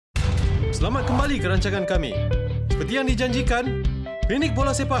Selamat kembali ke rancangan kami. Seperti yang dijanjikan, Klinik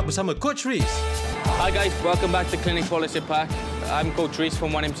Bola Sepak bersama Coach Rhys. Hi guys, welcome back to Clinic Bola Sepak. I'm Coach Rhys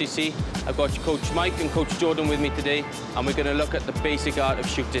from 1MCC. I've got Coach Mike and Coach Jordan with me today, and we're going to look at the basic art of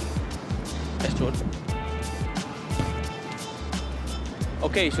shooting. Yes, Jordan.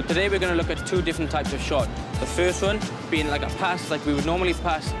 Okay, so today we're going to look at two different types of shot. The first one being like a pass, like we would normally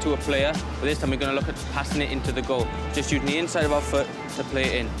pass to a player, but this time we're going to look at passing it into the goal, just using the inside of our foot to play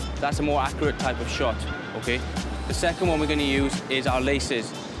it in. That's a more accurate type of shot, okay? The second one we're going to use is our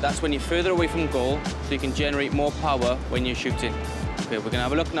laces. That's when you're further away from goal, so you can generate more power when you're shooting. Okay, we're going to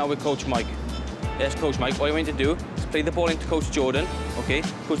have a look now with Coach Mike. Yes, Coach Mike, all you're going to do is play the ball into Coach Jordan, okay?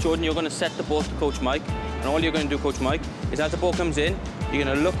 Coach Jordan, you're going to set the ball to Coach Mike, and all you're going to do, Coach Mike, is as the ball comes in, you're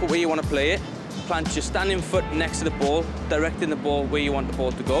going to look at where you want to play it, plant your standing foot next to the ball, directing the ball where you want the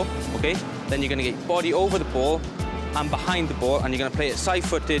ball to go, okay? Then you're going to get your body over the ball and behind the ball, and you're going to play it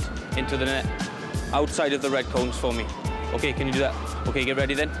side-footed into the net, outside of the red cones for me. Okay, can you do that? Okay, get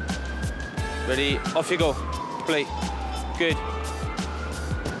ready then. Ready, off you go. Play. Good.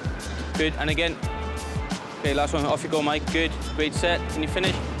 Good, and again. Okay, last one, off you go, Mike. Good, great set. Can you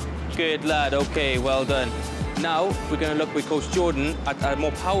finish? Good, lad, okay, well done. Now, we're going to look with Coach Jordan at a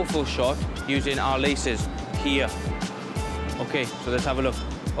more powerful shot using our laces here. Okay, so let's have a look.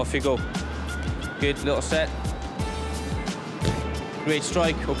 Off you go. Good, little set. Great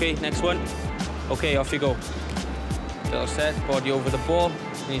strike. Okay, next one. Okay, off you go. Little set, body over the ball.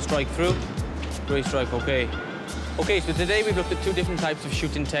 Can you strike through? Great strike, okay. Okay, so today we've looked at two different types of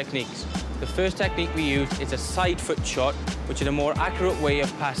shooting techniques. The first technique we use is a side foot shot, which is a more accurate way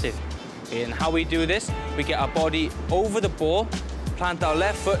of passing. Okay, and how we do this, we get our body over the ball, plant our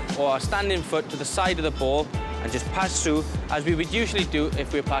left foot or our standing foot to the side of the ball, and just pass through as we would usually do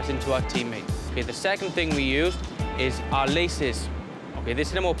if we're passing to our teammate. Okay, the second thing we use is our laces. Okay,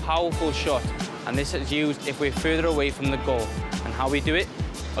 this is a more powerful shot, and this is used if we're further away from the goal. And how we do it,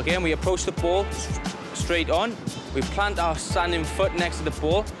 again, we approach the ball straight on, we plant our standing foot next to the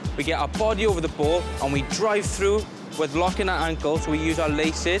ball, we get our body over the ball, and we drive through with locking our ankle, so we use our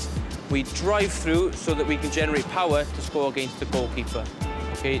laces. We drive through so that we can generate power to score against the goalkeeper.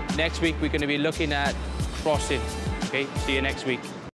 Okay, next week we're going to be looking at crossing. Okay, see you next week.